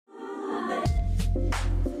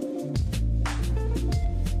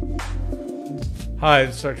Hi,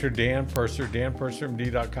 it's Dr. Dan Purser,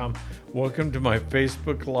 danpursermd.com. Welcome to my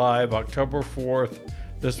Facebook Live, October 4th.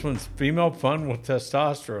 This one's Female Fun with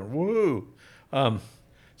Testosterone. Woo!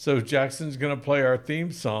 So Jackson's going to play our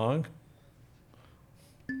theme song.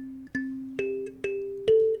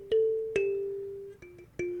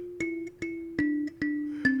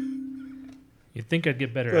 You'd think I'd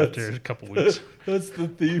get better after a couple weeks. That's the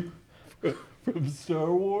theme from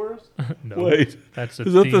Star Wars? No, Wait, that's a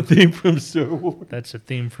is that theme. the theme from Star Wars? That's a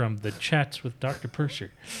theme from the Chats with Dr.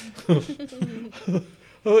 Purser. I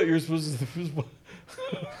thought you were supposed to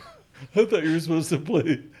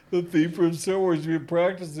play the theme from Star Wars. You've been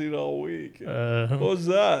practicing all week. What was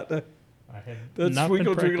that? That's not Twinkle been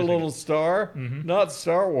Twinkle practicing. Little Star, not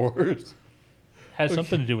Star Wars. Has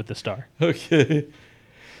something to do with the star. Okay.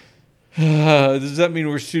 Does that mean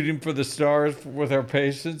we're shooting for the stars with our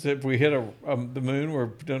patients? If we hit the moon, we're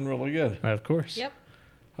done really good. Of course. Yep.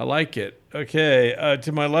 I like it. Okay.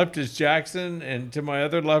 To my left is Jackson, and to my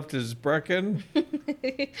other left is Brecken.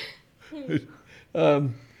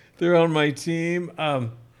 They're on my team.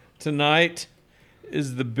 Tonight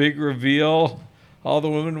is the big reveal. All the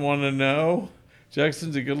women want to know.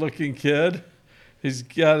 Jackson's a good-looking kid. He's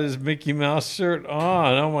got his Mickey Mouse shirt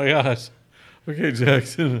on. Oh, my gosh. Okay,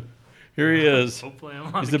 Jackson. Here he is. Hopefully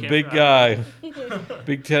I'm on He's the a big camera. guy.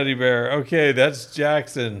 Big teddy bear. Okay, that's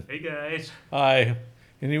Jackson. Hey, guys. Hi.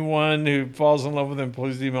 Anyone who falls in love with him,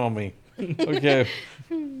 please email me. Okay.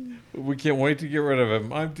 We can't wait to get rid of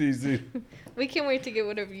him. I'm teasing. We can't wait to get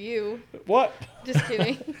rid of you. What? Just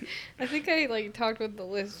kidding. I think I talked with the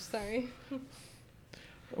list. Sorry.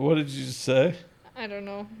 What did you say? I don't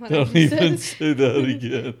know. What Don't I even said. say that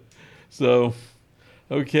again. So,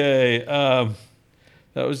 okay.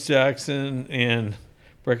 That was Jackson, and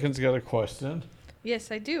Brecken's got a question.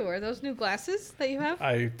 Yes, I do. Are those new glasses that you have?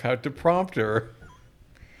 I have to prompt her.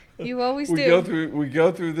 You always We do.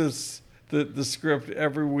 go through this the script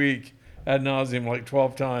every week ad nauseum like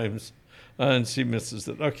 12 times, and she misses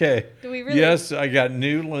it. Okay. Do we really? Yes, I got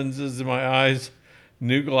new lenses in my eyes,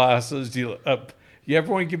 new glasses. You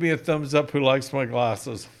everyone give me a thumbs up who likes my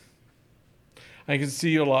glasses. I can see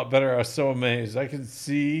you a lot better. I was so amazed. I can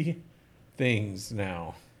see things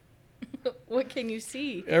now. What can you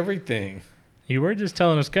see? Everything. You were just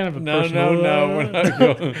telling us kind of a No, personal... we're not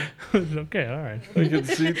going. Okay, all right. I can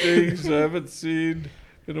see things I haven't seen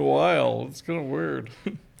in a while. It's kind of weird.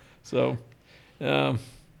 So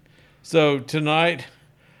tonight,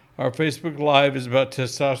 our Facebook Live is about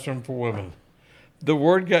testosterone for women. The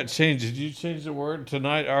word got changed. Did you change the word?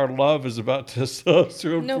 Tonight, our love is about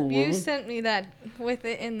testosterone for Nope, you women. sent me that with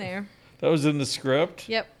it in there. That was in the script?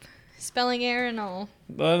 Yep. Spelling error and all.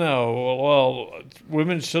 I know. Well,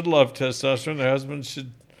 women should love testosterone. Their husbands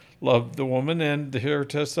should love the woman and her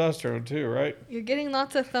testosterone too, right? You're getting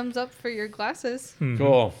lots of thumbs up for your glasses.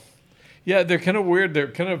 Cool. Yeah, they're kind of weird. They're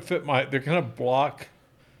kind of they're kind of block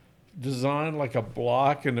design, like a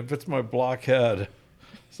block, and it fits my block head.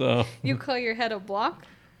 So, You call your head a block?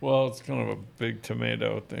 well, it's kind of a big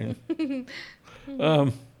tomato thing.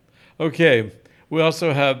 Okay. We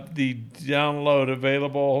also have the download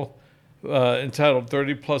available entitled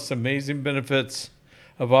 30 Plus Amazing Benefits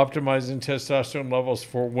of Optimizing Testosterone Levels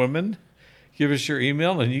for Women. Give us your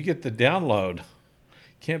email and you get the download.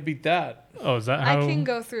 Can't beat that. Oh, is that how... I can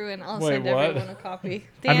go through and I'll Wait, send what? everyone a copy.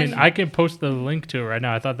 I mean, Dan, I can post the link to it right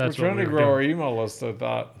now. I thought that's We're what trying we to were grow our doing. email list, I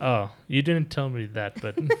thought. Oh, you didn't tell me that,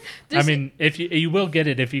 but... I Just- mean, if you will get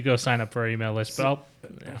it if you go sign up for our email list, but I'll...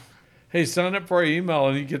 Hey, sign up for our email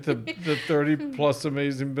and you get the 30 plus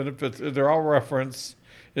amazing benefits. They're all referenced.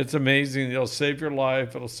 It's amazing. It'll save your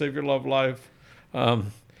life. It'll save your love life.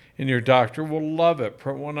 And your doctor will love it.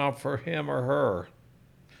 Print one out for him or her.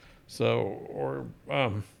 So,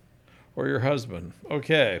 or your husband.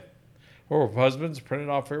 Okay. Or husbands, print it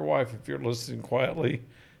off for your wife if you're listening quietly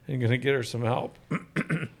and going to get her some help.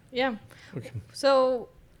 Yeah. Okay. So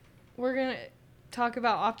we're going to talk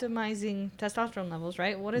about optimizing testosterone levels,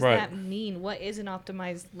 right? What does Right. that mean? What is an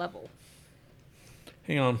optimized level?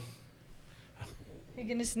 Hang on. Are you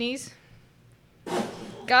going to sneeze?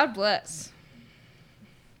 God bless.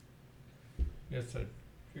 Yes,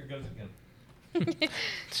 here goes again.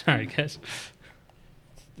 Sorry, guys.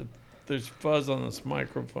 There's fuzz on this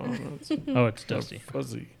microphone. It's Oh, it's dusty.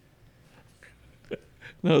 fuzzy.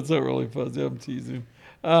 No, it's not really fuzzy. I'm teasing.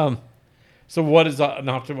 So what is an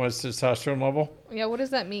optimized testosterone level? Yeah, what does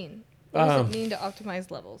that mean? What does it mean to optimize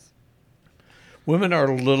levels? Women are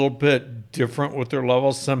a little bit different with their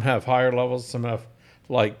levels. Some have higher levels. Some have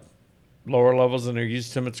like lower levels, and they're used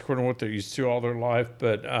to them. It's according to what they're used to all their life.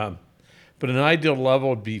 But But an ideal level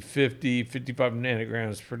would be 50, 55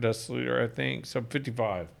 nanograms per deciliter, I think. So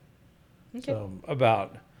 55. Okay.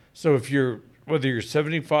 So if whether you're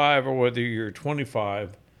 75 or whether you're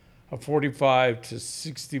 25, a 45 to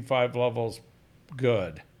 65 levels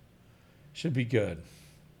good. Should be good.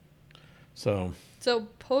 So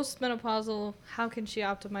postmenopausal, how can she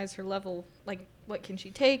optimize her level? Like, what can she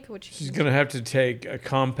take? she's going to have to take a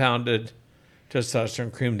compounded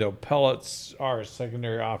testosterone cream. Though pellets are a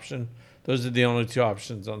secondary option. Those are the only two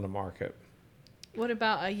options on the market. What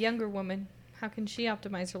about a younger woman? How can she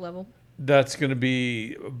optimize her level? That's going to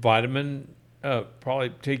be vitamin,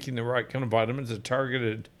 probably taking the right kind of vitamins, a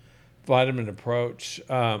targeted vitamin approach.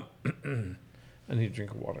 I need a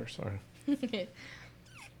drink of water, sorry.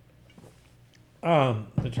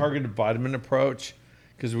 The targeted vitamin approach,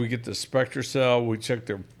 because we get the SpectraCell, we check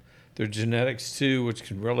their genetics too, which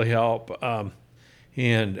can really help.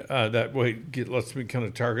 And that way lets me kind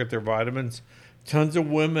of target their vitamins. Tons of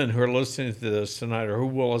women who are listening to this tonight or who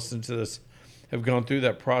will listen to this have gone through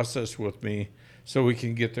that process with me so we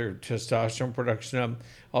can get their testosterone production up.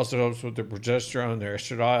 Also helps with their progesterone, their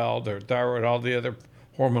estradiol, their thyroid, all the other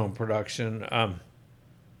hormone production.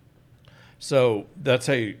 So that's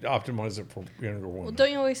how you optimize it for younger women. Well,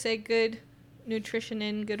 don't you always say good nutrition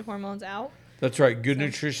in, good hormones out? That's right. Good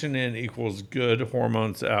nutrition in equals good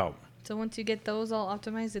hormones out. So once you get those all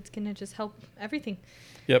optimized, it's going to just help everything.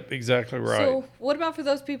 Yep, exactly right. So what about for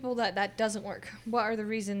those people that doesn't work? What are the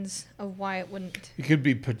reasons of why it wouldn't? It could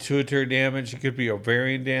be pituitary damage. It could be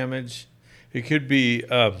ovarian damage. It could be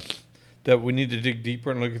that we need to dig deeper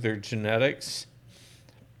and look at their genetics.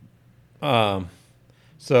 So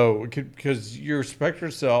because your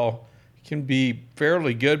SpectraCell can be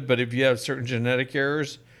fairly good, but if you have certain genetic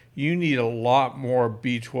errors, you need a lot more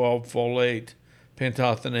B12, folate,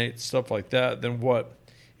 pantothenate, stuff like that than what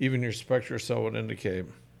even your SpectraCell would indicate.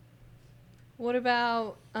 What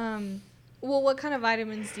about, what kind of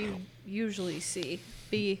vitamins do you usually see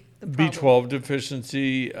be the problem? B12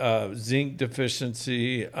 deficiency, zinc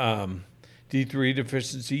deficiency, D3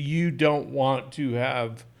 deficiency. You don't want to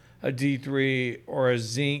have a D3 or a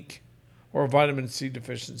zinc or a vitamin C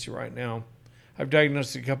deficiency right now. I've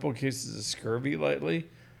diagnosed a couple of cases of scurvy lately.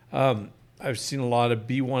 I've seen a lot of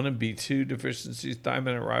B1 and B2 deficiencies,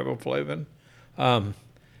 thiamine and riboflavin.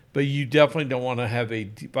 But you definitely don't want to have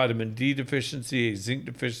a vitamin D deficiency, a zinc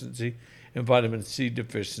deficiency, and vitamin C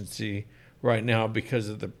deficiency right now because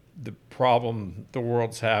of the problem the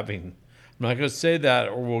world's having. I'm not going to say that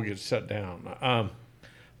or we'll get shut down.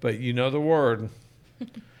 But you know the word.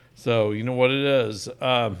 So you know what it is.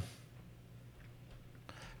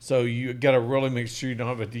 So you got to really make sure you don't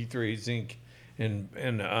have a D3, zinc, and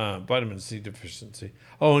vitamin C deficiency.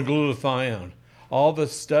 Oh, and glutathione. All the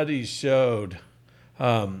studies showed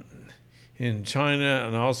in China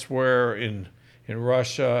and elsewhere in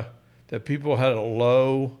Russia that people had a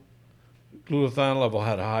low glutathione level,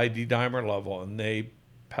 had a high D-dimer level, and they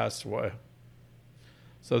passed away.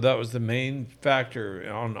 So that was the main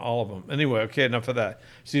factor on all of them. Anyway, okay, enough of that.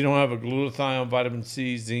 So you don't have a glutathione, vitamin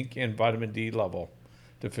C, zinc, and vitamin D level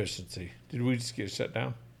deficiency. Did we just get shut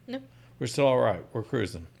down? No. We're still all right. We're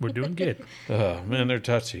cruising. We're doing good. Man, they're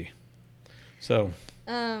touchy. So.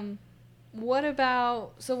 What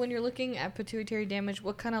about, so when you're looking at pituitary damage,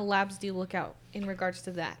 what kind of labs do you look out in regards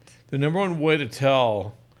to that? The number one way to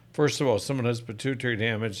tell, first of all, someone has pituitary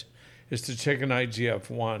damage is to check an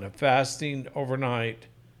IGF-1. A fasting overnight,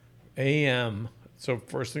 AM, so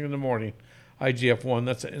first thing in the morning, IGF-1,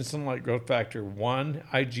 that's an insulin like growth factor 1,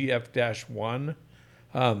 IGF-1.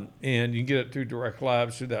 And you can get it through Direct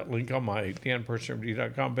Labs through that link on my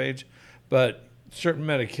danpershmd.com page. But certain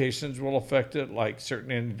medications will affect it, like certain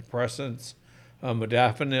antidepressants,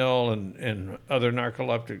 modafinil and other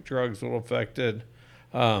narcoleptic drugs will affect it.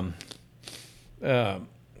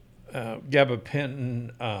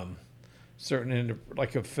 Gabapentin, certain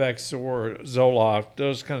like Effexor or Zoloft,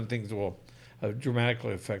 those kind of things will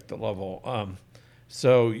dramatically affect the level.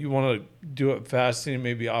 So you want to do it fasting and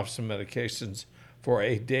maybe off some medications for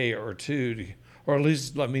a day or two, or at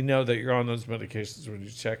least let me know that you're on those medications when you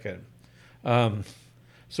check it. So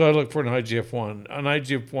I look for an IGF-1. An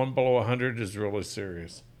IGF-1 below 100 is really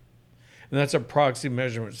serious. And that's a proxy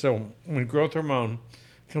measurement. So when growth hormone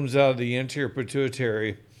comes out of the anterior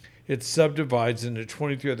pituitary, it subdivides into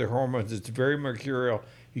 23 other hormones. It's very mercurial.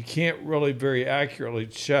 You can't really very accurately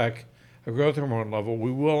check a growth hormone level.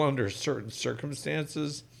 We will under certain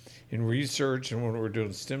circumstances in research and when we're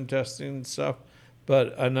doing stim testing and stuff.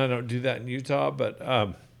 And I don't do that in Utah. But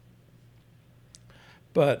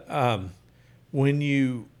what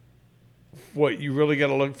you really got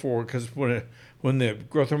to look for, because when when the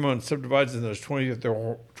growth hormone subdivides in those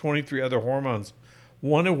 23 other hormones,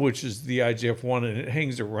 one of which is the IGF-1, and it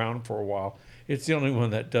hangs around for a while. It's the only one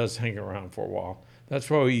that does hang around for a while. That's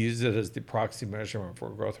why we use it as the proxy measurement for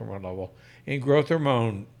growth hormone level. And growth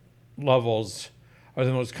hormone levels are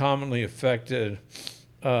the most commonly affected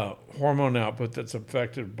hormone output that's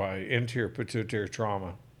affected by anterior pituitary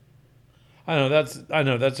trauma. I know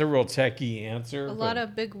that's a real techie answer. A lot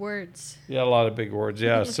of big words. Yeah, a lot of big words.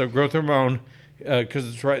 Yeah. So growth hormone, because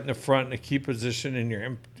it's right in the front in a key position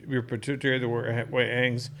in your pituitary, the way it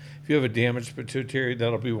hangs. If you have a damaged pituitary,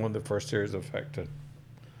 that'll be one of the first areas affected.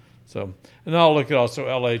 So, and I'll look at also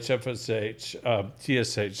LH, FSH,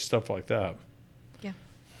 TSH, stuff like that. Yeah,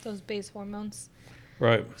 those base hormones.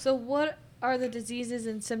 Right. So what are the diseases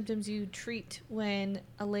and symptoms you treat when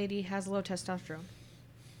a lady has low testosterone?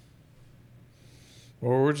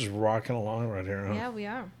 Well, we're just rocking along right here, huh? Yeah, we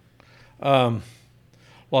are.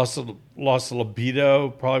 Loss of libido,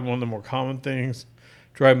 probably one of the more common things.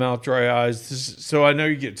 Dry mouth, dry eyes. So I know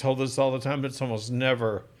you get told this all the time, but it's almost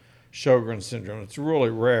never Sjogren's syndrome. It's really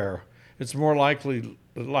rare. It's more likely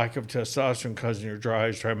the lack of testosterone causing your dry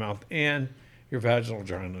eyes, dry mouth, and your vaginal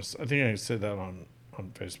dryness. I think I said that on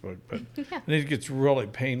Facebook, but Yeah. and it gets really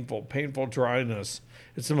painful dryness.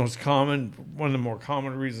 It's the most common, one of the more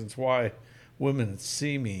common reasons why women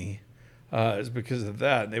see me is because of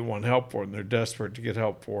that. They want help for it, and they're desperate to get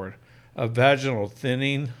help for it. Vaginal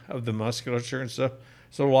thinning of the musculature and stuff.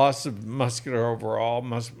 So loss of musculature overall,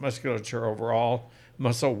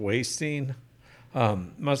 muscle wasting,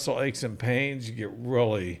 muscle aches and pains. You get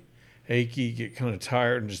really achy, get kind of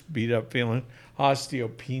tired and just beat up feeling.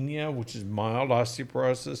 Osteopenia, which is mild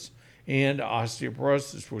osteoporosis, and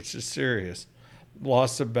osteoporosis, which is serious.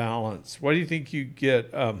 Loss of balance. Why do you think you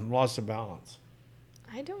get loss of balance?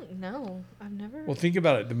 I don't know. I've never. Well, think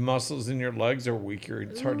about it. The muscles in your legs are weaker.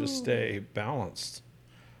 It's hard to stay balanced.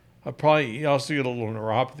 You also get a little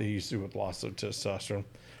neuropathy usually with loss of testosterone.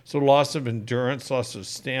 So loss of endurance, loss of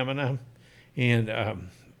stamina, and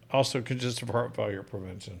also congestive heart failure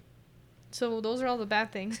prevention. So those are all the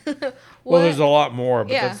bad things. Well, there's a lot more,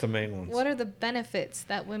 but Yeah. that's the main ones. What are the benefits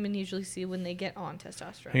that women usually see when they get on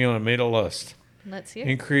testosterone? Hang on, I made a list. Let's hear.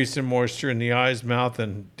 Increase in moisture in the eyes, mouth,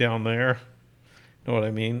 and down there. Know what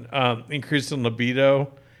I mean? Increase in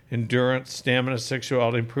libido, endurance, stamina,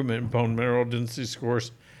 sexuality, improvement in bone mineral density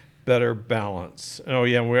scores, better balance. Oh,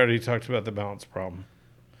 yeah, we already talked about the balance problem.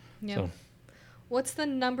 Yeah. So, What's the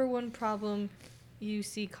number one problem you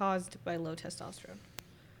see caused by low testosterone?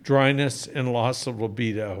 dryness and loss of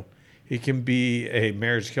libido. It can be a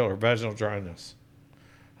marriage killer, vaginal dryness.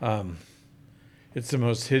 It's the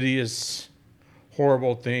most hideous,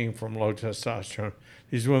 horrible thing from low testosterone.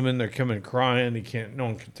 These women, they're coming crying. No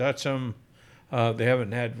one can touch them. They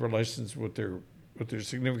haven't had relations with their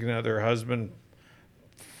significant other, husband,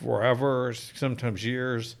 forever, sometimes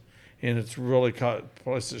years, and it's really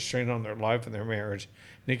placed a strain on their life and their marriage.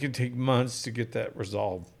 And it can take months to get that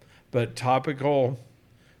resolved. But topical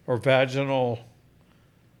or vaginal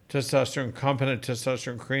testosterone, competent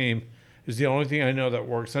testosterone cream is the only thing I know that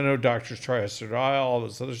works. I know doctors try estradiol, all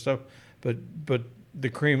this other stuff, but the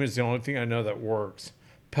cream is the only thing I know that works.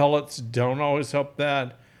 Pellets don't always help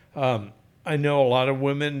that. I know a lot of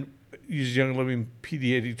women use Young Living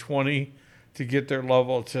PD8020 to get their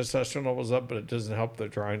level of testosterone levels up, but it doesn't help the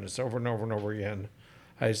dryness over and over and over again.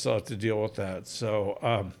 I still have to deal with that.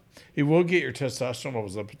 So it will get your testosterone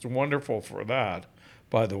levels up. It's wonderful for that,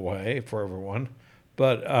 by the way, for everyone.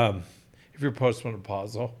 But if you're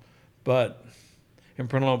postmenopausal, and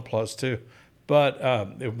Prenolone Plus too, but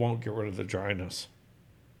it won't get rid of the dryness.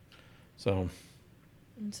 So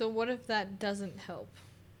what if that doesn't help?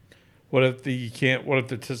 what if the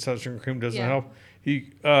testosterone cream doesn't Yeah.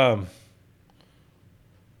 help?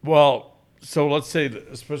 Well, so let's say that,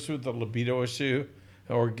 especially with the libido issue,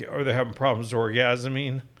 or they're having problems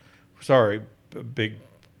orgasming. Sorry, a big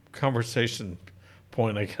conversation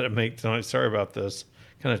point I got to make tonight. Sorry about this.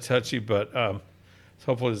 Kind of touchy, but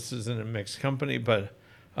hopefully this isn't a mixed company. But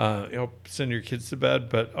send your kids to bed.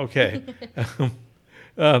 But okay,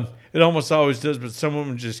 it almost always does. But some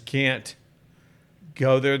women just can't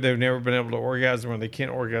go there. They've never been able to orgasm, or they can't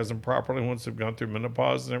orgasm properly once they've gone through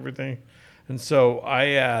menopause and everything. And so I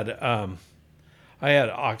add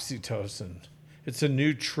oxytocin. It's a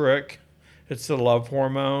new trick. It's the love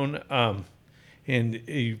hormone, and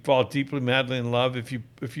you fall deeply, madly in love if you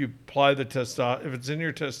apply the testosterone. If it's in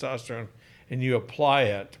your testosterone, and you apply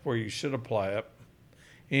it where you should apply it,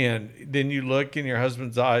 and then you look in your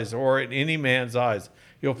husband's eyes or in any man's eyes,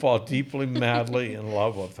 you'll fall deeply, madly in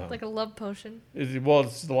love with him. Like a love potion. It's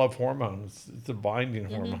the love hormone. It's a binding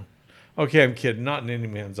hormone. Okay, I'm kidding. Not in any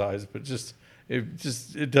man's eyes, but just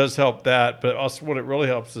it does help that, but also what it really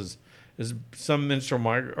helps is some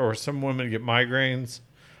or some women get migraines.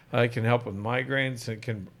 It can help with migraines, and it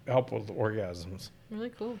can help with orgasms. Really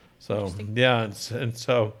cool. So Interesting. yeah, and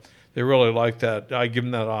so they really like that. I give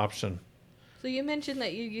them that option. So you mentioned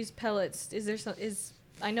that you use pellets. Is there some?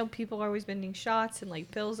 I know people are always bending shots and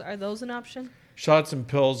like pills. Are those an option? Shots and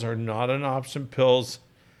pills are not an option. Pills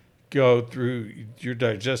go through your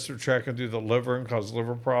digestive tract and through the liver and cause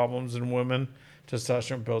liver problems in women.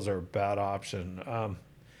 Testosterone pills are a bad option.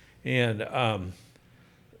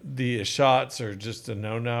 The shots are just a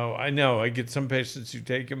no-no. I know. I get some patients who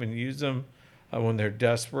take them and use them when they're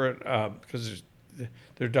desperate because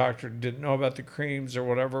their doctor didn't know about the creams or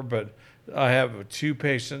whatever. But I have 2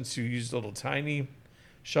 patients who use little tiny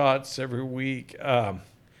shots every week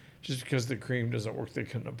just because the cream doesn't work. They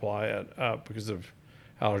couldn't apply it because of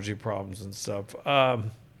allergy problems and stuff.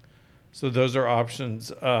 So those are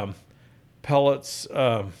options. Pellets.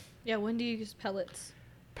 Yeah. When do you use pellets?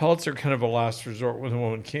 Pellets are kind of a last resort when a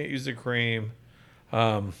woman can't use a cream,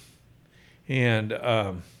 and we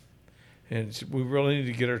really need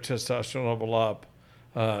to get her testosterone level up.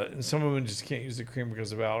 And some women just can't use the cream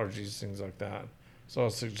because of allergies, things like that. So I'll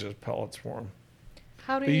suggest pellets for them.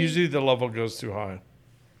 But usually the level goes too high.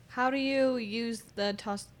 How do you use the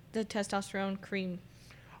testosterone cream?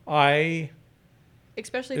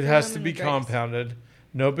 Especially It for has to women be with arthritis. compounded.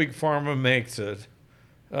 No big pharma makes it.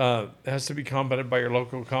 It has to be compounded by your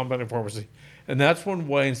local compounding pharmacy. And that's one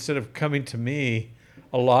way, instead of coming to me,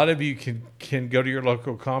 a lot of you can go to your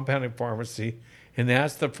local compounding pharmacy and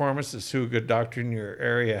ask the pharmacist who a good doctor in your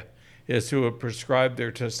area is who would prescribe their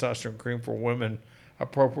testosterone cream for women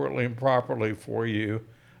appropriately and properly for you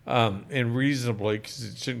and reasonably, because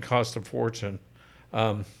it shouldn't cost a fortune.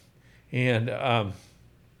 And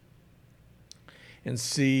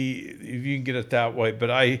see if you can get it that way. But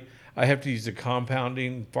I have to use a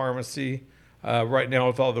compounding pharmacy. Right now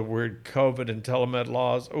with all the weird COVID and telemed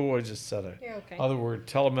laws. Oh, I just said it. You're okay. All the weird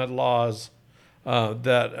telemed laws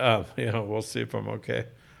we'll see if I'm okay.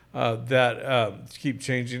 That keep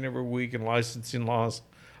changing every week, and licensing laws.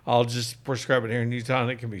 I'll just prescribe it here in Utah, and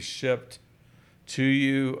it can be shipped to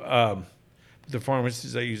you. The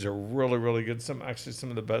pharmacies I use are really, really good. Some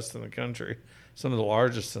of the best in the country, some of the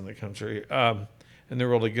largest in the country. And they're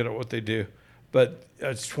really good at what they do. But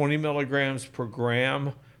it's 20 milligrams per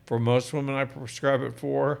gram for most women I prescribe it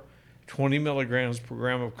for. 20 milligrams per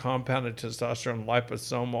gram of compounded testosterone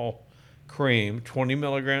liposomal cream, 20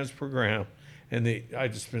 milligrams per gram. And I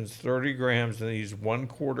dispense 30 grams, and they use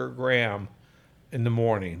 1/4 gram in the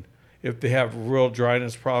morning. If they have real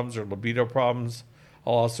dryness problems or libido problems,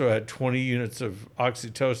 I'll also add 20 units of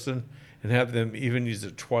oxytocin and have them even use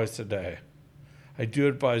it twice a day. I do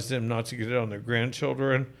advise them not to get it on their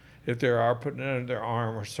grandchildren. If they are putting it under their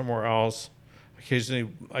arm or somewhere else,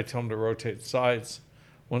 occasionally I tell them to rotate sites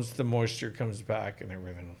once the moisture comes back and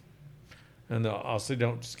everything. And I'll say,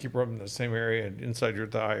 don't just keep rubbing the same area inside your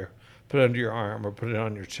thigh, or put it under your arm, or put it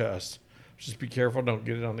on your chest. Just be careful, don't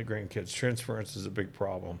get it on the grandkids. Transference is a big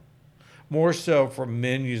problem. More so for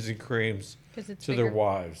men using creams 'Cause it's to bigger. their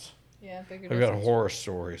wives. Yeah, bigger. I've got doses. horror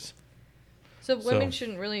stories. So women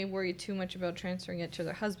shouldn't really worry too much about transferring it to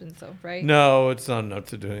their husbands, though, right? No, it's not enough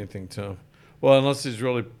to do anything to him. Well, unless he's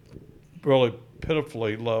really, really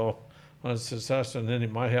pitifully low on his testosterone, then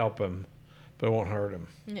it might help him, but it won't hurt him.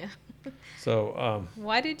 Yeah. So,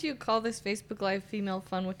 Why did you call this Facebook Live "Female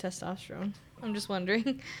Fun with Testosterone"? I'm just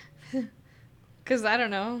wondering. Because I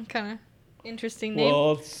don't know, kind of interesting name.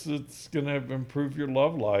 well, it's gonna improve your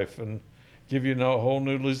love life and give you a whole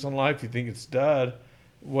new lease on life. You think it's dead?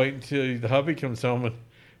 Wait until the hubby comes home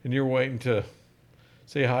and you're waiting to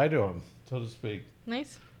say hi to him, so to speak.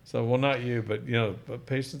 Nice. So, well, not you, but but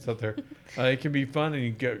patients out there, it can be fun, and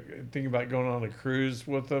you think about going on a cruise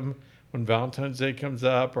with them when Valentine's Day comes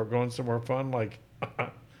up, or going somewhere fun like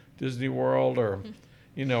Disney World, or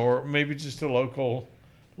or maybe just a local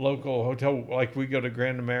hotel, like we go to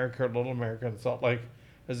Grand America or Little America in Salt Lake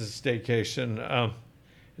as a staycation.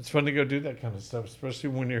 It's fun to go do that kind of stuff, especially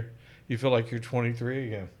when you feel like you're 23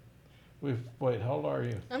 again. Wait, how old are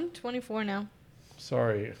you? I'm 24 now.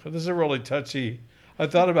 Sorry, this is a really touchy. I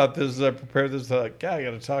thought about this as I prepared this. I got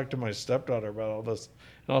to talk to my stepdaughter about all this,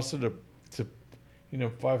 and also to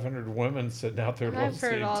 500 women sitting out there. I've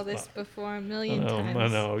heard all this before a million times. I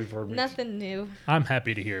know, you've heard me. Nothing new. I'm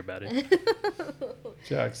happy to hear about it.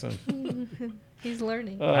 Jackson. He's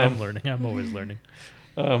learning. I'm learning. I'm always learning.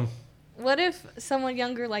 What if someone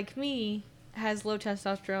younger like me has low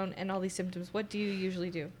testosterone and all these symptoms? What do you usually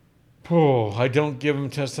do? I don't give them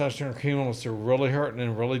testosterone cream unless they're really hurting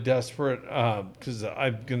and really desperate, because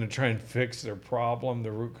I'm going to try and fix their problem,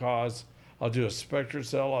 the root cause. I'll do a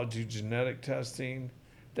SpectraCell. I'll do genetic testing.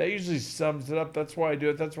 That usually sums it up. That's why I do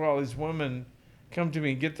it. That's why all these women come to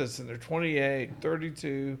me and get this, and they're 28,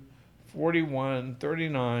 32, 41,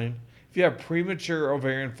 39. If you have premature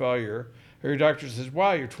ovarian failure, or your doctor says,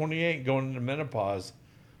 wow, you're 28 going into menopause,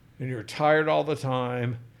 and you're tired all the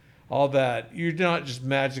time, all that, you're not just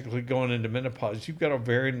magically going into menopause. You've got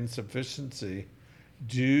ovarian insufficiency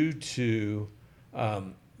due to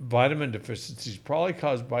vitamin deficiencies, probably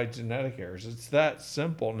caused by genetic errors. It's that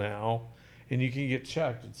simple now, and you can get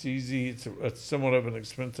checked. It's easy. It's somewhat of an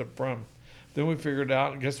expensive front. Then we figured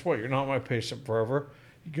out, and guess what? You're not my patient forever.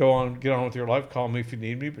 You go on, get on with your life. Call me if you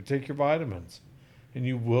need me, but take your vitamins, and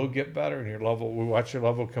you will get better. And your level, we watch your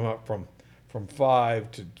level come up from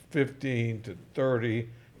 5 to 15 to 30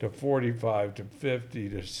 to 45 to 50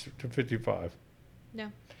 to 55. Yeah.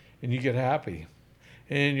 And you get happy,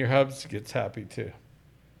 and your hubs gets happy too.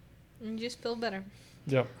 And you just feel better.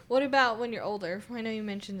 Yep. What about when you're older? I know you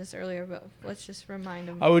mentioned this earlier, but let's just remind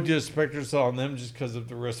them. I would do a SpectraCell on them just because of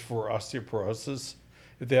the risk for osteoporosis.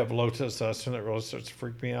 If they have low testosterone, that really starts to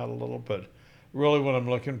freak me out a little. But really, what I'm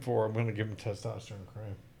looking for, I'm going to give them testosterone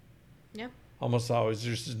cream. Yeah. Almost always.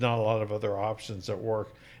 There's just not a lot of other options that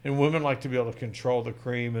work. And women like to be able to control the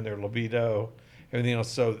cream and their libido, everything else.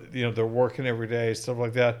 So, they're working every day, stuff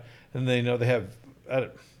like that. And they know they have,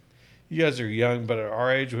 you guys are young, but at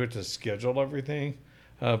our age, we have to schedule everything.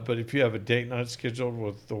 But if you have a date night scheduled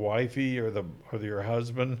with the wifey or your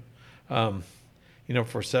husband, for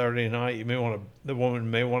Saturday night, the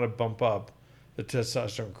woman may want to bump up the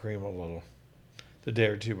testosterone cream a little, the day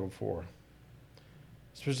or two before,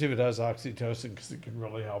 especially if it has oxytocin, because it can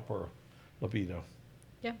really help her libido.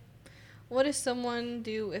 Yeah. What does someone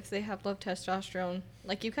do if they have low testosterone?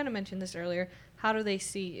 Like you kind of mentioned this earlier. How do they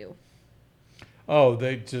see you? Oh,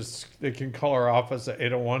 they can call our office at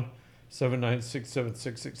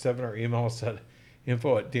 801-796-7667 or email us at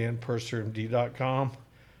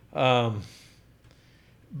info@danpursermd.com.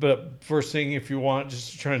 But first thing, if you want,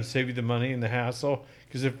 just to try and save you the money and the hassle,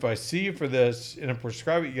 because if I see you for this and I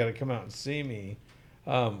prescribe it, you got to come out and see me.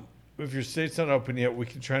 If your state's not open yet, we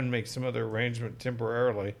can try and make some other arrangement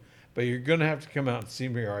temporarily, but you're going to have to come out and see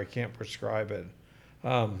me or I can't prescribe it.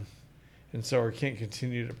 And so I can't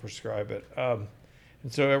continue to prescribe it. And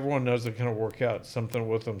so everyone knows I kind of work out something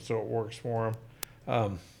with them so it works for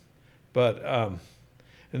them. And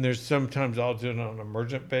there's sometimes I'll do it on an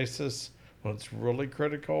emergent basis when it's really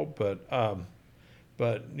critical, but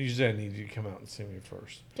usually I need you to come out and see me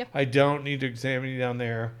first. Yep. I don't need to examine you down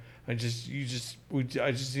there. I just need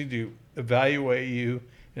to evaluate you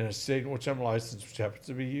in a state in which I'm licensed, which happens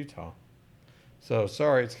to be Utah. So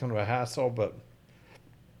sorry, it's kind of a hassle, but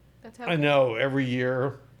That's how I know every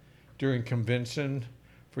year during convention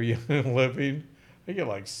for young living, I get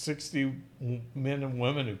like 60 men and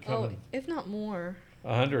women who come in, if not more.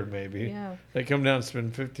 100 maybe. Yeah. They come down and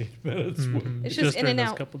spend 15 minutes with It's just in during and those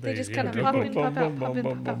out. couple They days, just yeah. kind of pop in, pop out, pop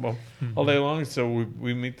in, pop out. all day long. So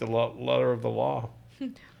we meet the letter of the law.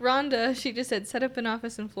 Rhonda, she just said, set up an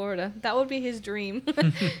office in Florida. That would be his dream.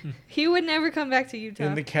 He would never come back to Utah.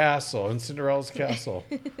 In the castle, in Cinderella's castle,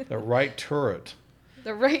 the right turret,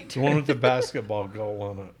 The right the one turn. with the basketball goal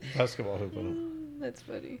on it, basketball hoop on it. That's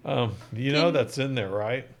funny. That's in there,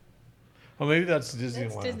 right? Oh, maybe that's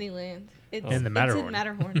Disneyland. That's Disneyland. It's In the Matterhorn. It's in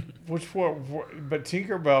Matterhorn. Which one? But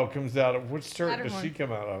Tinkerbell comes out of which turret does Matterhorn. she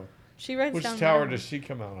come out of? She rides Which down tower Matterhorn. does she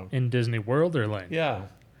come out of? In Disney World or Lane? Yeah,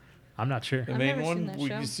 I'm not sure. the I've main never seen one. that We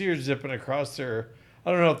show. you see her zipping across there.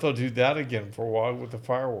 I don't know if they'll do that again for a while with the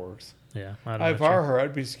fireworks. Yeah, I don't If know. I were her,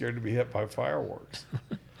 I'd be scared to be hit by fireworks.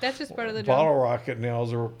 That's just part of the Bottle job. rocket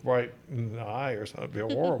nails are right in the eye or something. It'd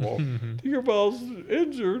be horrible. Tinkerbell's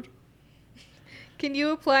injured. Can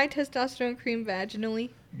you apply testosterone cream vaginally?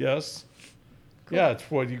 Yes. Cool. Yeah, it's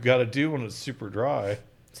what you got to do when it's super dry.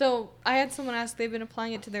 So I had someone ask, they've been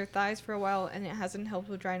applying it to their thighs for a while and it hasn't helped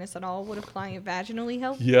with dryness at all. Would applying it vaginally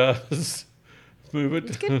help? Yes. Move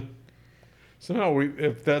It's it. good. Somehow,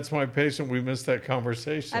 if that's my patient, we missed that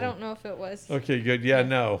conversation. I don't know if it was. Okay, good. Yeah,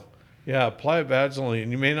 no. Yeah, apply it vaginally.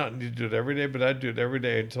 And you may not need to do it every day, but I'd do it every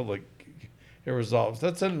day until it resolves.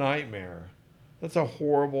 That's a nightmare. That's a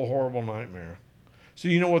horrible, horrible nightmare. So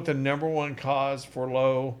you know what the number one cause for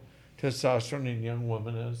low testosterone in young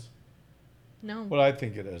women is? No. What I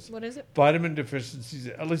think it is. What is it? Vitamin deficiencies,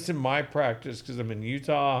 at least in my practice, because I'm in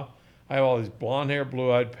Utah. I have all these blonde hair,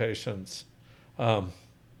 blue-eyed patients. I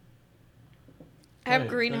have Right,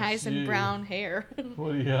 green that's eyes and you. brown hair.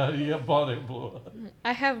 Well, yeah, you got blonde hair, blue-eyed.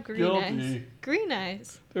 I have green eyes. Guilty. Green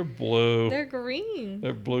eyes. They're blue. They're green.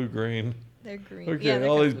 They're blue-green. They're green. Okay, Yeah, they're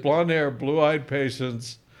all kinda these blue. blonde hair, blue-eyed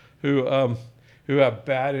patients who have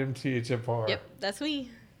bad MTHFR. Yep, that's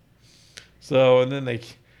me. So, and then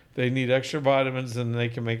they need extra vitamins, and they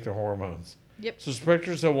can make their hormones. Yep. So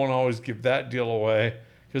Spectracell won't always give that deal away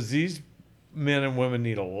because these men and women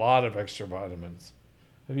need a lot of extra vitamins.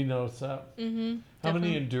 Have you noticed that? Mm-hmm. How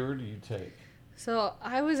many Endure do you take? So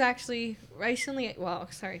I was actually recently. Well,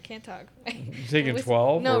 sorry, can't talk. You taking Was-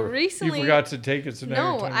 12? no, or recently- You forgot to take it, so now No,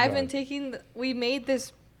 you're talking I've about been it. taking. We made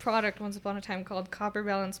this product once upon a time called Copper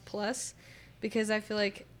Balance Plus, because I feel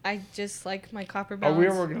like I just like my copper Are balance. we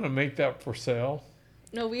ever going to make that for sale?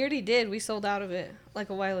 No, we already did. We sold out of it like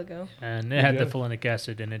a while ago. And it You had the did? folinic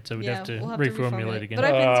acid in it, so we'd have to we'll reformulate again. But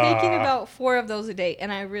I've been taking Ah. about 4 of those a day,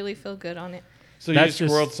 and I really feel good on it. So That's you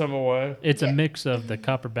just- squirreled some away? It's Yeah. a mix of the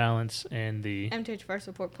copper balance and the MTHFR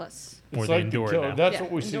Support Plus. or It's the like Endure the- now. That's Yeah,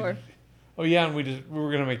 what we Endure. see. Oh, yeah, and we were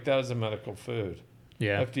going to make that as a medical food.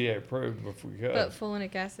 Yeah. FDA approved if we could. But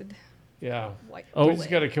folinic acid, Yeah. white. Oh. We just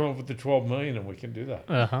got to come up with the 12 million and we can do that.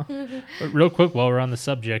 Uh-huh. But real quick, while we're on the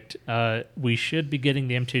subject, we should be getting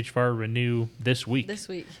the MTHFR Renew this week. This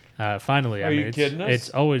week. Finally. Are I mean, you it's, kidding us? It's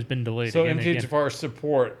always been delayed So again and again. MTHFR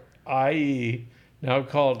support, i.e., now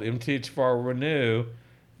called MTHFR Renew,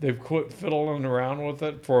 they've quit fiddling around with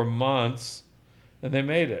it for months, and they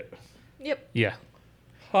made it. Yep. Yeah.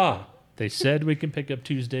 Huh. They said we can pick up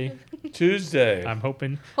Tuesday. Tuesday. I'm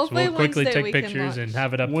hoping. Hopefully so we'll quickly Wednesday take we can pictures and launch.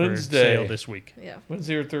 have it up Wednesday. for sale this week. Yeah.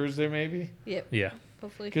 Wednesday or Thursday, maybe? Yep. Yeah.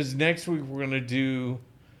 Hopefully. Because next week we're going to do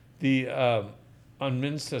the on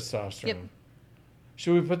men's testosterone. Yep.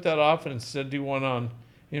 Should we put that off and instead do one on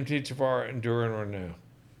MTHFR, Endure, and Renew?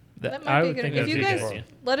 That I might be would good. think If that'd you be a good guys idea.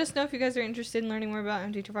 let us know if you guys are interested in learning more about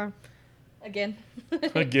MTHFR. Again,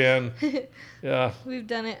 Again. Yeah. we've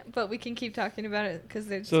done it, but we can keep talking about it because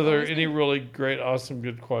there's. So, are there always any good. really great, awesome,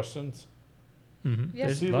 good questions? Mm-hmm. Yeah.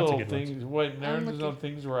 There's See lots of little good things. ones. Wait, now I'm there's no looking.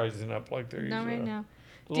 things rising up like there Not usually right are. now.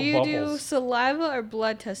 Do Little you do bubbles. saliva or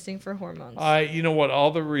blood testing for hormones? You know what? All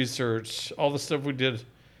the research, all the stuff we did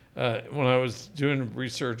when I was doing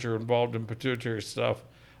research or involved in pituitary stuff,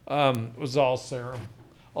 was all serum.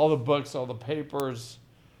 All the books, all the papers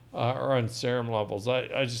are on serum levels.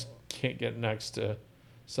 I just can't get next to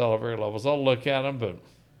salivary levels. I'll look at them, but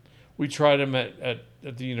we tried them at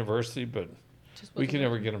the university, but Just we wasn't can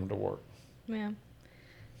never working. get them to work. Yeah.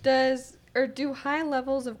 Do high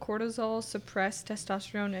levels of cortisol suppress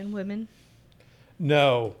testosterone in women?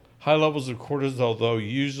 No, high levels of cortisol though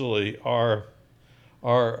usually are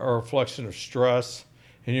a reflection of stress,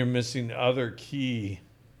 and you're missing other key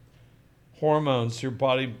hormones. Your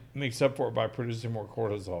body makes up for it by producing more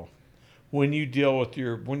cortisol. When you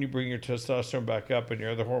when you bring your testosterone back up and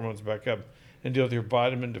your other hormones back up, and deal with your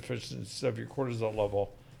vitamin deficiency stuff, your cortisol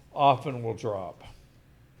level often will drop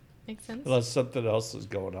Makes sense. unless something else is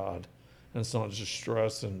going on, and it's not just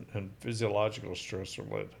stress and physiological stress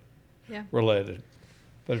Yeah. related.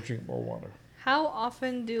 Better drink more water. How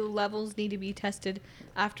often do levels need to be tested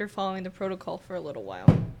after following the protocol for a little while?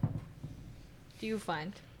 Do you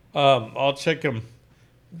find? I'll check them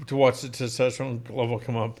to watch the testosterone level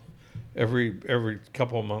come up every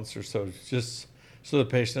couple of months or so, just so the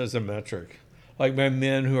patient has a metric. Like my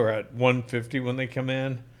men who are at 150 when they come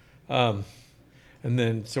in, and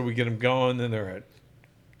then so we get them going, then they're at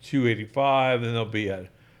 285, then they'll be at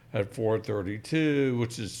 432,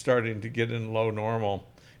 which is starting to get in low normal.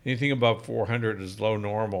 Anything above 400 is low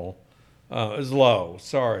normal, is low.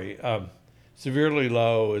 Sorry, severely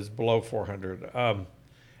low is below 400.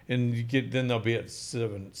 And then they'll be at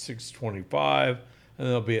 625, and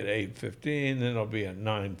they'll be at 815, then they'll be at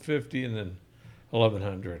 950, and then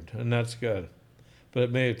 1100, and that's good. But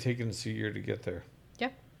it may have taken us a year to get there. Yeah.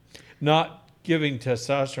 Not giving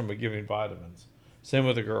testosterone, but giving vitamins. Same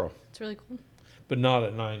with a girl, It's really cool. but not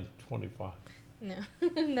at 925. No,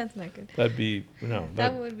 that's not good. That'd be no.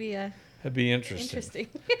 That would be That'd be interesting. interesting.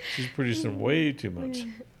 She's producing way too much.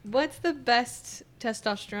 What's the best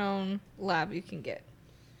testosterone lab you can get?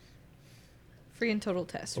 Free and total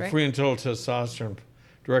test, right? Free and total testosterone.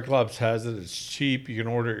 Direct Labs has it. It's cheap. You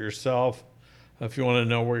can order it yourself. If you want to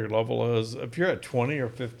know where your level is, if you're at 20 or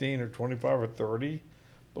 15 or 25 or 30,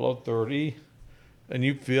 below 30, and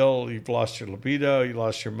you feel you've lost your libido, you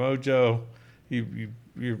lost your mojo,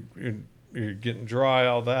 you're getting dry,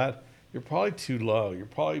 all that, you're probably too low. You're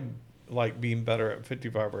probably like being better at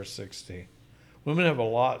 55 or 60. Women have a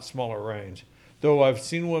lot smaller range. Though I've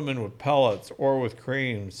seen women with pellets or with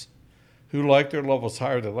creams who like their levels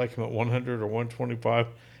higher. They like them at 100 or 125,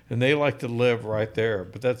 and they like to live right there,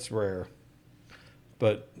 but that's rare.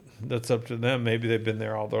 But that's up to them. Maybe they've been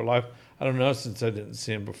there all their life. I don't know, since I didn't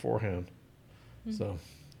see them beforehand. So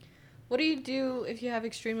What do you do if you have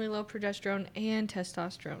extremely low progesterone and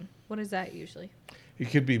testosterone? What is that usually? it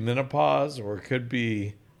could be menopause, or it could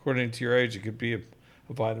be, according to your age, it could be a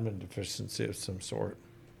a vitamin deficiency of some sort.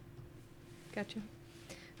 Gotcha.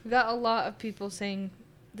 We got a lot of people saying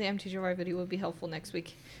the MTGR video would be helpful next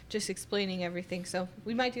week, just explaining everything. So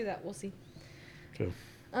we might do that. We'll see. Okay.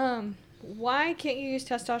 Why can't you use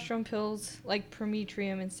testosterone pills like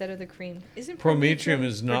Prometrium instead of the cream? Isn't Prometrium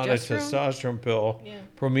is not a progesterone? testosterone pill. Yeah.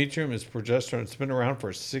 Prometrium is progesterone. It's been around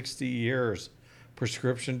for 60 years.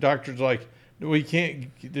 Prescription doctors like, we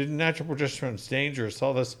can't, the natural progesterone is dangerous.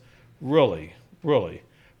 All this, really.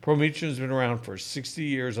 Prometrium's been around for 60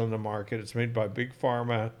 years on the market. It's made by Big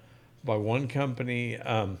Pharma, by one company.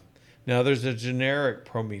 Now there's a generic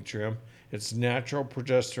Prometrium. It's natural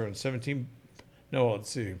progesterone,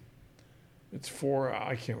 it's 4,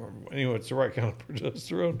 I can't remember. Anyway, it's the right kind of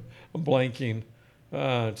progesterone. I'm blanking.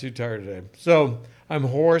 Too tired today. So I'm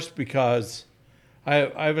hoarse because I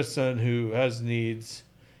have a son who has needs,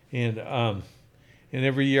 and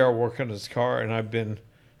every year I work on his car, and I've been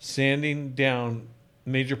sanding down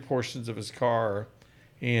major portions of his car,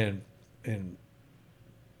 and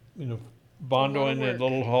bondoing work. the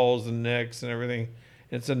little holes and nicks and everything.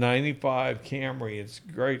 It's a 95 Camry. It's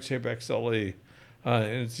great shape XLE. And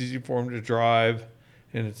it's easy for him to drive,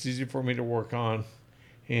 and it's easy for me to work on.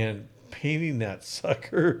 And painting that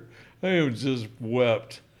sucker, I just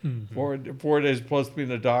wept. 4 days plus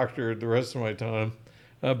being a doctor the rest of my time.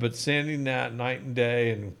 But sanding that night and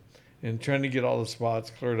day and trying to get all the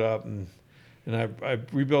spots cleared up. And I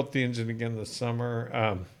rebuilt the engine again this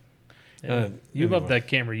summer. You love that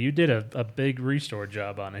camera. You did a big restore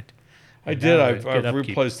job on it. I And did. now I've good upkeep.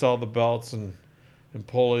 replaced all the belts and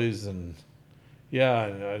pulleys and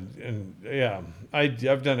I've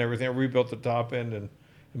done everything. I rebuilt the top end and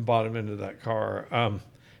bottom end of that car,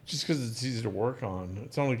 just because it's easy to work on.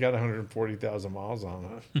 It's only got 140,000 miles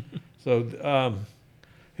on it. So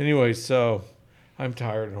anyway, so I'm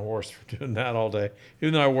tired and hoarse for doing that all day.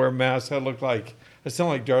 Even though I wear a mask, I sound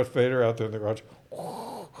like Darth Vader out there in the garage.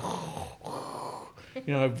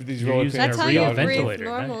 These You're really using That's a how real you breathe ventilator.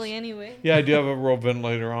 normally Nice. anyway. Yeah, I do have a real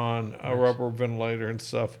ventilator on, a rubber ventilator and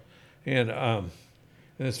stuff, and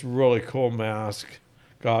this really cool mask,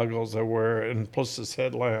 goggles I wear, and plus this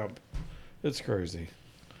headlamp. It's crazy.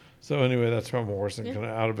 So anyway, that's why I'm hoarse and kind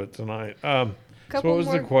of out of it tonight. So what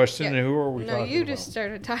was the question? yeah. Who are we No, talking you about? just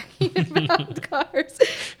started talking about cars.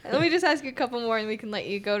 Let me just ask you a couple more, and we can let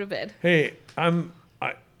you go to bed. Hey,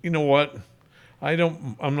 you know what?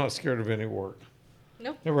 I'm not scared of any work.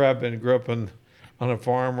 Nope. Never have been. Grew up on a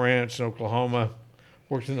farm ranch in Oklahoma.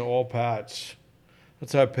 Worked in the oil patch.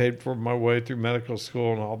 That's how I paid for my way through medical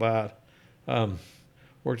school and all that.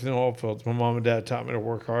 Worked in the oil fields. My mom and dad taught me to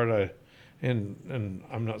work hard. And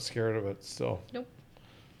I'm not scared of it still. Nope.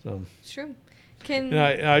 So It's true.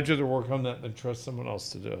 I'd rather work on that than trust someone else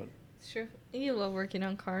to do it. It's true. You love working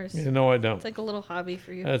on cars. No, I don't. It's like a little hobby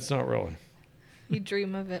for you. That's not really. You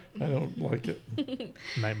dream of it. I don't like it.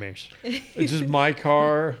 Nightmares. It's just my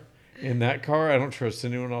car. In that car, I don't trust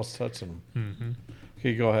anyone else touching them. Mm-hmm.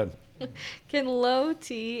 Okay, go ahead. Can low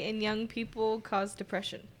T in young people cause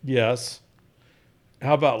depression? Yes.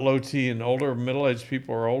 How about low T in older, middle-aged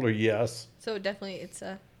people or older? Yes. So definitely it's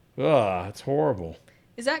a... It's horrible.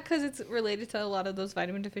 Is that because it's related to a lot of those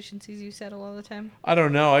vitamin deficiencies you said a lot of the time? I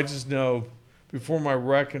don't know. I just know before my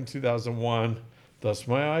wreck in 2001, thus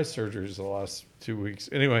my eye surgeries the last 2 weeks.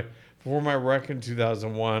 Anyway, before my wreck in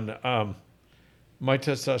 2001, my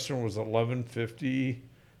testosterone was 1150.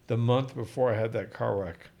 The month before I had that car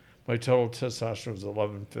wreck, my total testosterone was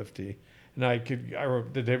 1150. And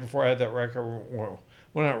the day before I had that wreck, I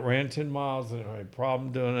went out, ran 10 miles, and I had a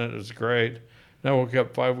problem doing it. It was great. And I woke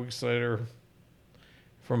up 5 weeks later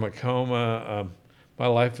from a coma. My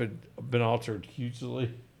life had been altered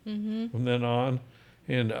hugely from then on.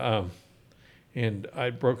 And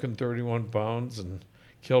I'd broken 31 bones and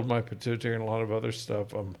killed my pituitary and a lot of other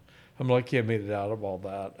stuff. I'm lucky I made it out of all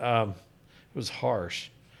that. It was harsh.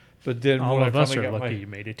 But then All when of I us finally are got lucky you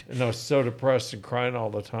made it. and I was so depressed and crying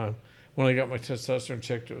all the time. When I got my testosterone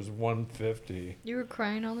checked, it was 150. You were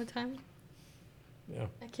crying all the time? Yeah.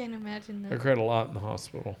 I can't imagine I that. cried a lot in the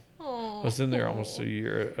hospital. Oh, I was in there almost a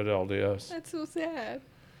year at LDS. That's so sad.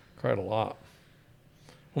 Cried a lot.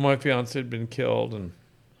 Well, my fiance had been killed, and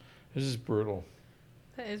it was just brutal.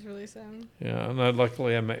 That is really sad. Yeah, and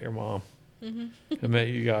luckily I met your mom. I met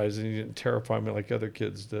you guys, and you didn't terrify me like other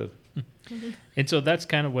kids did. And so that's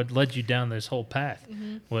kind of what led you down this whole path,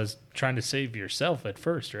 was trying to save yourself at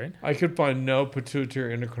first, right? I could find no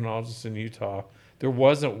pituitary endocrinologist in Utah. There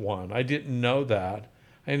wasn't one. I didn't know that.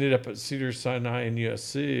 I ended up at Cedars-Sinai in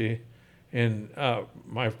USC, and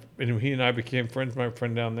he and I became friends. My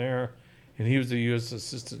friend down there, and he was a U.S.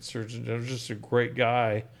 assistant surgeon general, just a great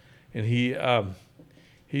guy. And he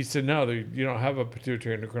He said, no, you don't have a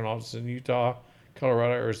pituitary endocrinologist in Utah,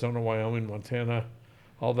 Colorado, Arizona, Wyoming, Montana,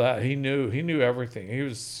 all that. He knew everything. He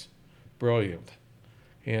was brilliant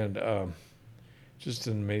and just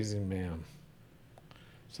an amazing man.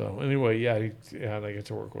 So anyway, I get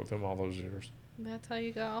to work with him all those years. That's how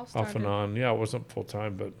you got all started. Off and on. Yeah, it wasn't full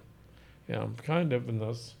time, but yeah, I'm kind of in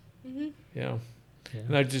this. Mm-hmm. Yeah. Yeah.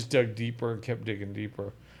 And I just dug deeper and kept digging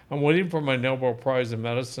deeper. I'm waiting for my Nobel Prize in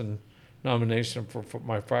Medicine nomination for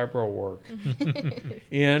my fibro work.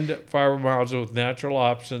 And fibromyalgia with natural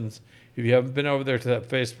options. If you haven't been over there to that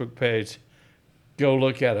Facebook page, go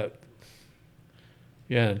look at it.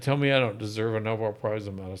 Yeah, and tell me I don't deserve a Nobel Prize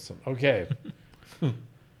in Medicine. Okay. Got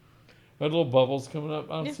little bubbles coming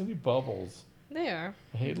up. I don't Yeah. see any bubbles. They are.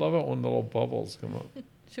 I love it when the little bubbles come up.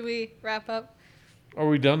 Should we wrap up? Are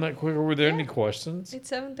we done that quick? Or were there Yeah. any questions? It's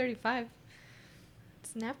 7:35.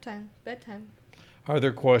 It's nap time, bedtime. Are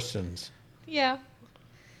there questions? Yeah.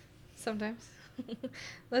 Sometimes.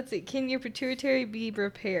 Let's see. Can your pituitary be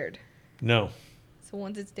repaired? No. So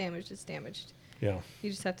once it's damaged, it's damaged. Yeah.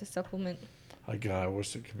 You just have to supplement. I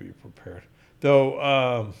wish it could be prepared.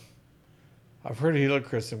 Though, I've heard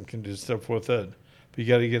helichrysum can do stuff with it, but you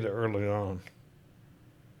got to get it early on.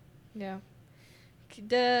 Yeah.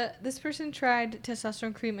 This person tried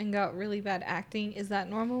testosterone cream and got really bad acting. Is that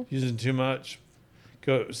normal? Using too much,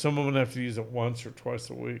 some women have to use it once or twice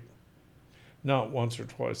a week, not once or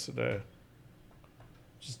twice a day.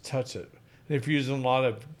 Just touch it. And if you're using a lot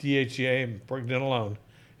of DHEA and pregnenolone,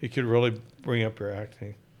 it could really bring up your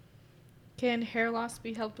acne. Can hair loss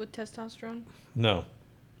be helped with testosterone? No.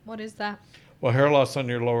 What is that? Well, hair loss on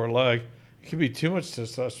your lower leg, it could be too much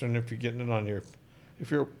testosterone if you're getting it on if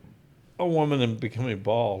you're a woman and becoming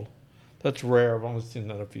bald. That's rare. I've only seen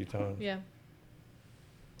that a few times. Yeah.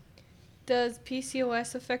 Does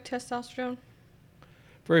PCOS affect testosterone?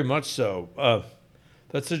 Very much so.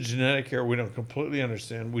 That's a genetic error we don't completely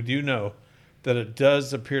understand. We do know that it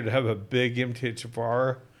does appear to have a big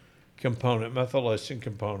MTHFR component, methylation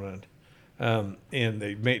component, and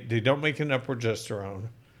they don't make enough progesterone,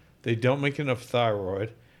 they don't make enough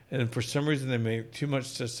thyroid, and for some reason they make too much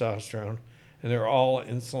testosterone, and they're all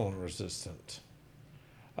insulin resistant.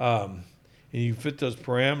 And you fit those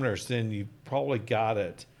parameters, then you probably got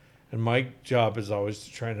it. And my job is always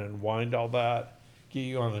to try and unwind all that, get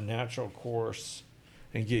you on a natural course,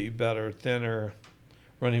 and get you better, thinner,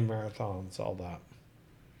 running marathons, all that.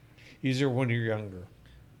 Easier when you're younger.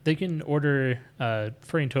 They can order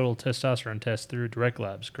free and total testosterone test through Direct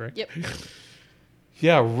Labs, correct? Yep.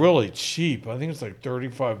 Yeah, really cheap. I think it's like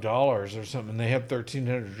 $35 or something. They have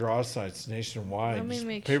 1,300 draw sites nationwide. Let me Just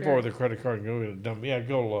make pay sure. for it with a credit card and go get it done. Yeah,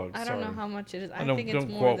 go look. I don't know how much it is. I don't- think it's don't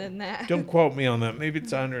more quote- than that. Don't quote me on that. Maybe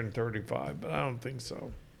it's 135, but I don't think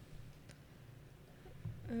so.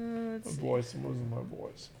 Let's My see. voice, I'm losing my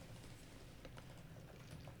voice.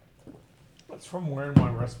 That's from wearing my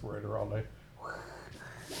respirator all day.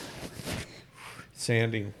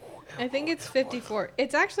 Sanding. I think it's 54.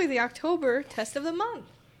 It's actually the October test of the month.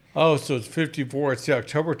 Oh, so it's 54. It's the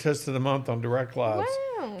October test of the month on Direct Labs.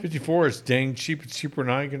 Wow. 54 is dang cheap. It's cheaper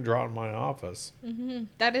than I can draw in my office.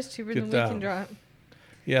 That is cheaper Get than we can that. draw.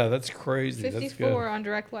 Yeah, that's crazy. 54 That's good. on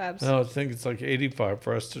Direct Labs. No, I think it's like 85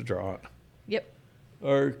 for us to draw it. Yep.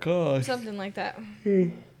 Or gosh. Something like that.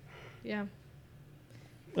 Yeah.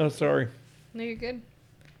 Oh, sorry. No, you're good.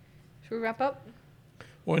 Should we wrap up?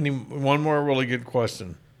 One more really good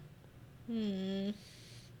question. Hmm.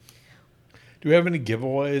 Do we have any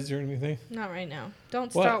giveaways or anything? Not right now.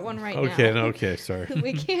 Don't What? start one right Okay, now. no, okay, sorry.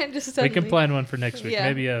 We can't just We suddenly. can plan one for next week. Yeah.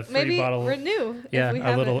 Maybe a free Maybe bottle. renew. Yeah, if we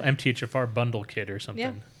a little haven't. MTHFR bundle kit or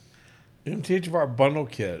something. MTHFR bundle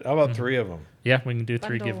kit. How about 3 of them? Yeah, we can do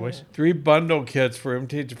 3 Bundle. giveaways. 3 bundle kits for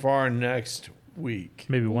MTHFR next week.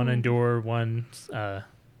 Maybe one Endure, one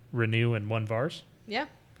Renew, and one Vars Yeah.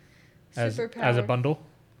 as a Superpower. bundle.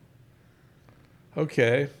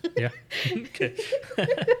 Okay, Yeah. Okay.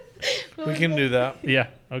 we can do that. Yeah.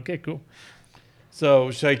 Okay. Cool.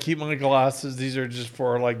 So, should I keep my glasses? These are just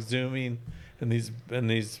for like Zooming and these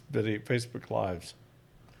video, Facebook Lives.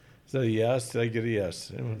 Is that a yes? Did I get a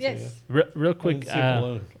yes? Anyone say Yes. Real I quick. didn't see a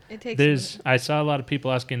balloon. It takes. There's. I saw a lot of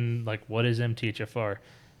people asking like, "What is MTHFR?"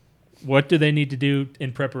 What do they need to do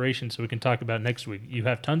in preparation so we can talk about next week? You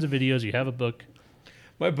have tons of videos. You have a book.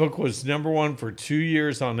 My book was #1 for 2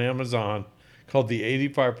 years on Amazon, called The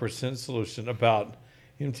 85% Solution, about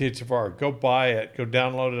MTHFR. Go buy it. Go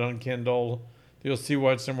download it on Kindle. You'll see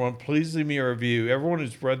why it's #1. Please leave me a review. Everyone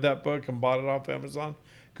who's read that book and bought it off Amazon,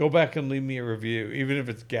 go back and leave me a review, even if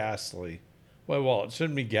it's ghastly. Well, it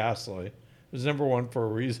shouldn't be ghastly. It was #1 for a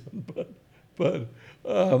reason, but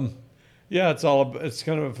yeah, it's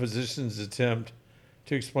kind of a physician's attempt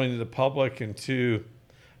to explain to the public and to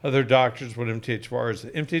other doctors what MTHFR is.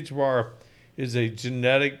 MTHFR is a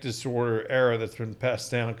genetic disorder error that's been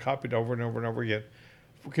passed down, copied over and over and over again.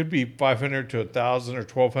 It could be 500 to 1,000 or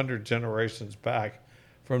 1,200 generations back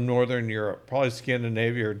from Northern Europe, probably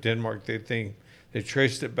Scandinavia or Denmark. They think they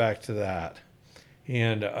traced it back to that.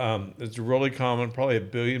 And it's really common. Probably 1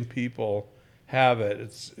 billion people have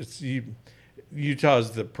it. Utah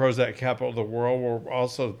is the Prozac capital of the world. We're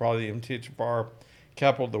also probably the MTHFR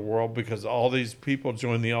capital of the world because all these people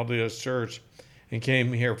joined the LDS Church and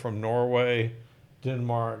came here from Norway,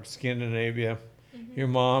 Denmark, Scandinavia. Mm-hmm. Your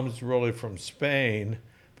mom's really from Spain,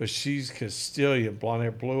 but she's Castilian, blonde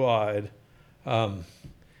hair, blue eyed,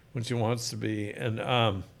 when she wants to be,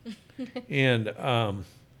 and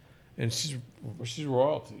she's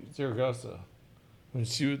royalty, Zaragoza.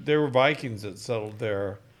 They were Vikings that settled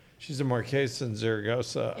there. She's a Marquesa in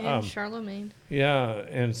Zaragoza. And Charlemagne. Yeah,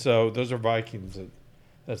 and so those are Vikings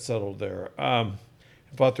that settled there.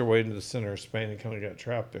 Fought their way into the center of Spain and kind of got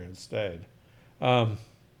trapped there and stayed.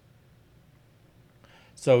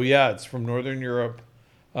 So yeah, it's from Northern Europe,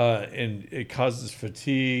 and it causes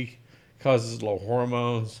fatigue, causes low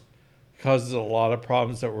hormones, causes a lot of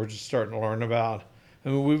problems that we're just starting to learn about. I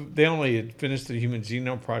mean, they only had finished the Human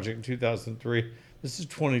Genome Project in 2003. This is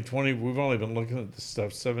 2020. We've only been looking at this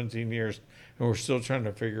stuff 17 years, and we're still trying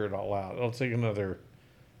to figure it all out. It'll take another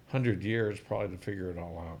 100 years probably to figure it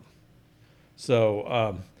all out.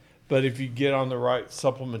 So, but if you get on the right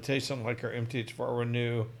supplementation like our MTHFR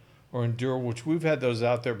Renew or Endure, which we've had those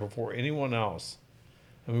out there before anyone else.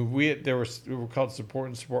 I mean, we were called Support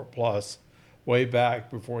and Support Plus way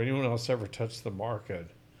back before anyone else ever touched the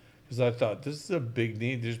market. Because I thought, this is a big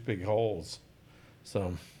need. There's big holes.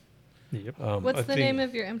 So, Yep. What's the name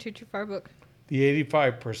of your MTHFR book? The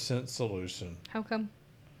 85% Solution. How come?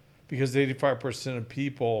 Because 85% of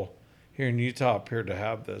people here in Utah appear to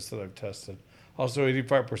have this that I've tested. Also,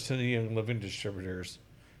 85% of Young Living distributors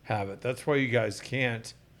have it. That's why you guys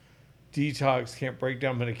can't detox, can't break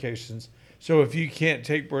down medications. So if you can't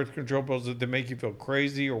take birth control pills that make you feel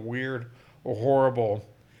crazy or weird or horrible,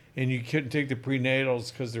 and you couldn't take the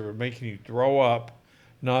prenatals because they were making you throw up,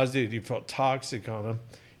 nauseated, you felt toxic on them,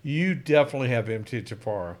 you definitely have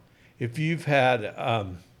MTHFR. If you've had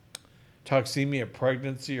toxemia at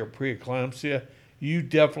pregnancy or preeclampsia, you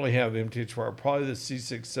definitely have MTHFR, probably the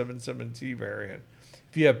C677T variant.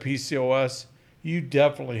 If you have PCOS, you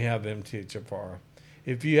definitely have MTHFR.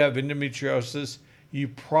 If you have endometriosis, you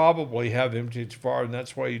probably have MTHFR, and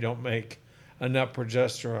that's why you don't make enough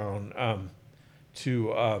progesterone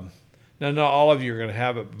now, not all of you are going to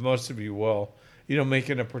have it, but most of you will. You don't make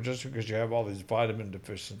enough progesterone because you have all these vitamin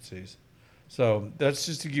deficiencies. So that's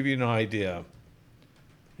just to give you an idea.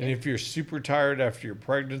 And if you're super tired after your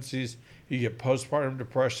pregnancies, you get postpartum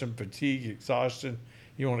depression, fatigue, exhaustion,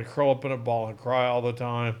 you want to curl up in a ball and cry all the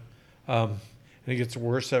time, and it gets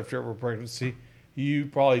worse after every pregnancy, you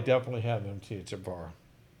probably definitely have MTHFR.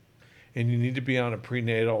 And you need to be on a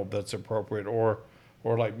prenatal that's appropriate, or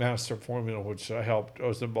like Master Formula, which I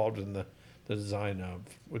was involved in the design of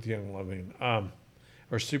with Young Living,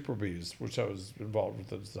 or Super Bees, which I was involved with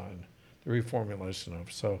the design, the reformulation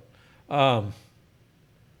of. So,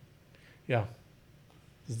 yeah.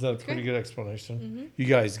 Is that a pretty good explanation? Mm-hmm. You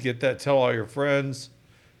guys get that? Tell all your friends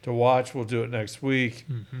to watch. We'll do it next week.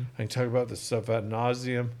 Mm-hmm. I can talk about this stuff ad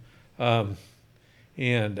nauseum.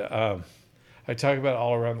 And I talk about it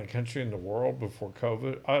all around the country and the world before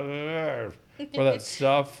COVID. For that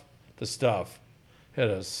stuff, the stuff hit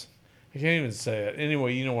us. I can't even say it.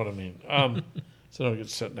 Anyway, you know what I mean. So don't get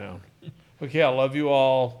shut down. Okay, I love you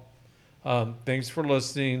all. Thanks for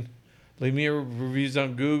listening. Leave me reviews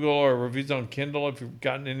on Google or reviews on Kindle if you've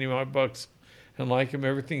gotten any of my books and like them.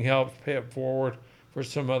 Everything helps. Pay it forward for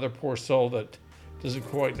some other poor soul that doesn't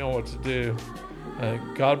quite know what to do.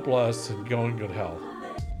 God bless and go in good health.